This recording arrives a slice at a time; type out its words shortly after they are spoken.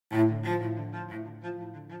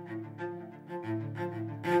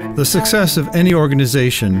The success of any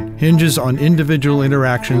organization hinges on individual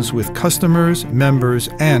interactions with customers, members,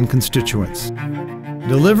 and constituents.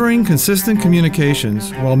 Delivering consistent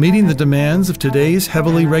communications while meeting the demands of today's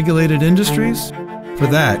heavily regulated industries? For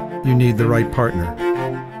that, you need the right partner.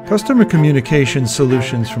 Customer Communication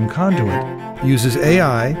Solutions from Conduent uses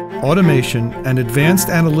AI, automation, and advanced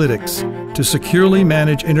analytics to securely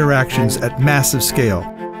manage interactions at massive scale,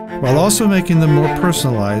 while also making them more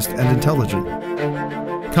personalized and intelligent.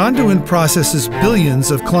 Conduent processes billions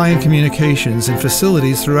of client communications in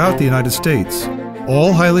facilities throughout the United States,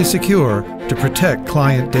 all highly secure to protect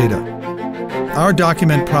client data. Our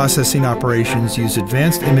document processing operations use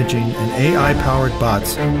advanced imaging and AI-powered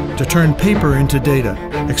bots to turn paper into data,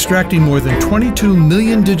 extracting more than 22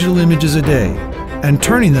 million digital images a day and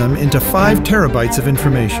turning them into 5 terabytes of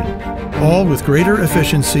information, all with greater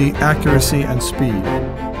efficiency, accuracy, and speed.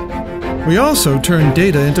 We also turn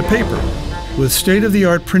data into paper, with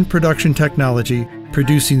state-of-the-art print production technology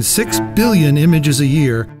producing 6 billion images a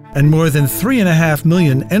year and more than 3.5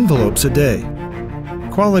 million envelopes a day.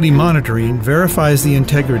 Quality monitoring verifies the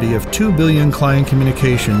integrity of 2 billion client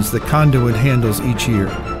communications that Conduent handles each year.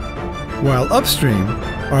 While upstream,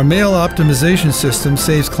 our mail optimization system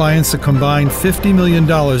saves clients a combined $50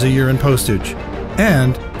 million a year in postage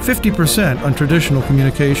and 50% on traditional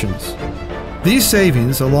communications. These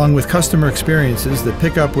savings, along with customer experiences that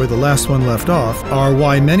pick up where the last one left off, are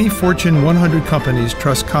why many Fortune 100 companies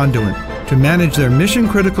trust Conduent to manage their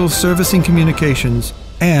mission-critical servicing communications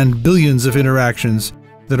and billions of interactions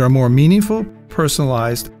that are more meaningful,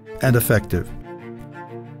 personalized, and effective.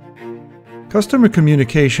 Customer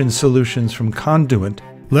Communication Solutions from Conduent.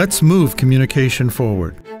 Let's move communication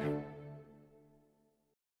forward.